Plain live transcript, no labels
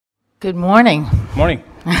Good morning. Morning.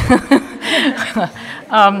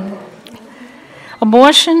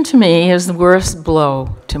 Abortion to me is the worst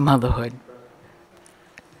blow to motherhood.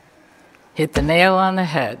 Hit the nail on the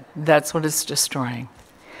head. That's what it's destroying.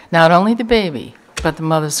 Not only the baby, but the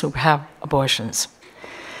mothers who have abortions.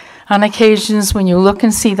 On occasions, when you look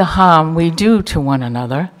and see the harm we do to one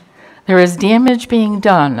another, there is damage being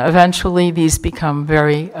done. Eventually, these become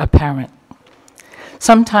very apparent.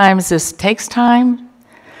 Sometimes this takes time,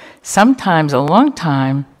 sometimes a long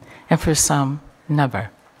time, and for some,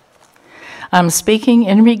 never. I'm speaking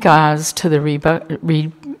in regards to the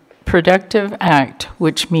Reproductive Act,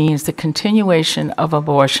 which means the continuation of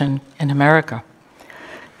abortion in America.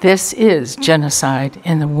 This is genocide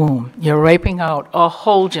in the womb. You're raping out a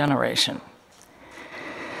whole generation.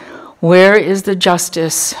 Where is the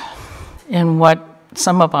justice in what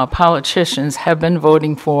some of our politicians have been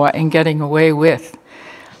voting for and getting away with?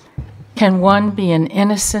 Can one be an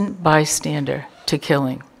innocent bystander to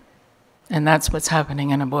killing? And that's what's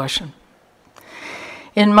happening in abortion.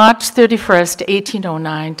 In March 31st,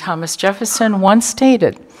 1809, Thomas Jefferson once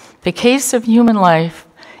stated, "The case of human life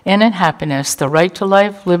and in happiness, the right to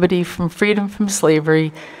life, liberty, freedom from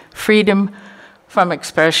slavery, freedom from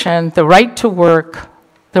expression, the right to work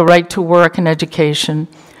and education,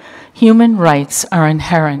 human rights are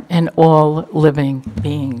inherent in all living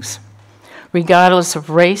beings, regardless of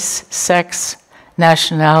race, sex,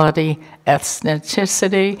 nationality,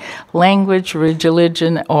 ethnicity, language,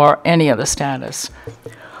 religion, or any other status.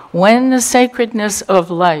 When the sacredness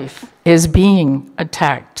of life is being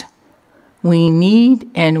attacked, we need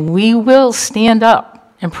and we will stand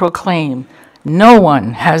up and proclaim no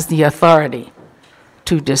one has the authority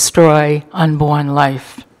to destroy unborn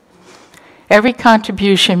life. Every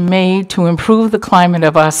contribution made to improve the climate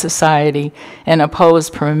of our society and oppose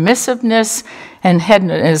permissiveness and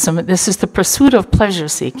hedonism, this is the pursuit of pleasure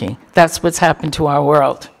seeking. That's what's happened to our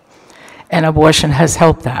world. And abortion has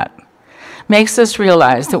helped that. Makes us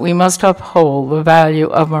realize that we must uphold the value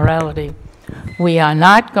of morality. We are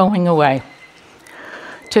not going away.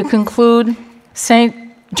 To conclude, St.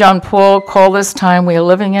 John Paul called this time we are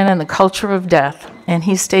living in the culture of death, and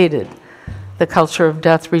he stated, the culture of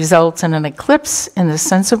death results in an eclipse in the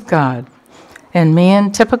sense of God, and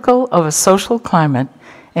man typical of a social climate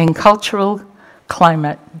and cultural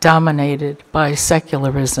climate dominated by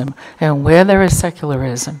secularism. And where there is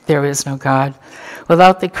secularism, there is no God.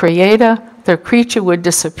 Without the Creator, the creature would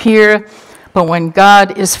disappear, but when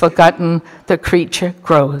God is forgotten, the creature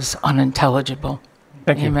grows unintelligible.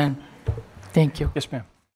 Thank you. Amen. Thank you. Yes, ma'am.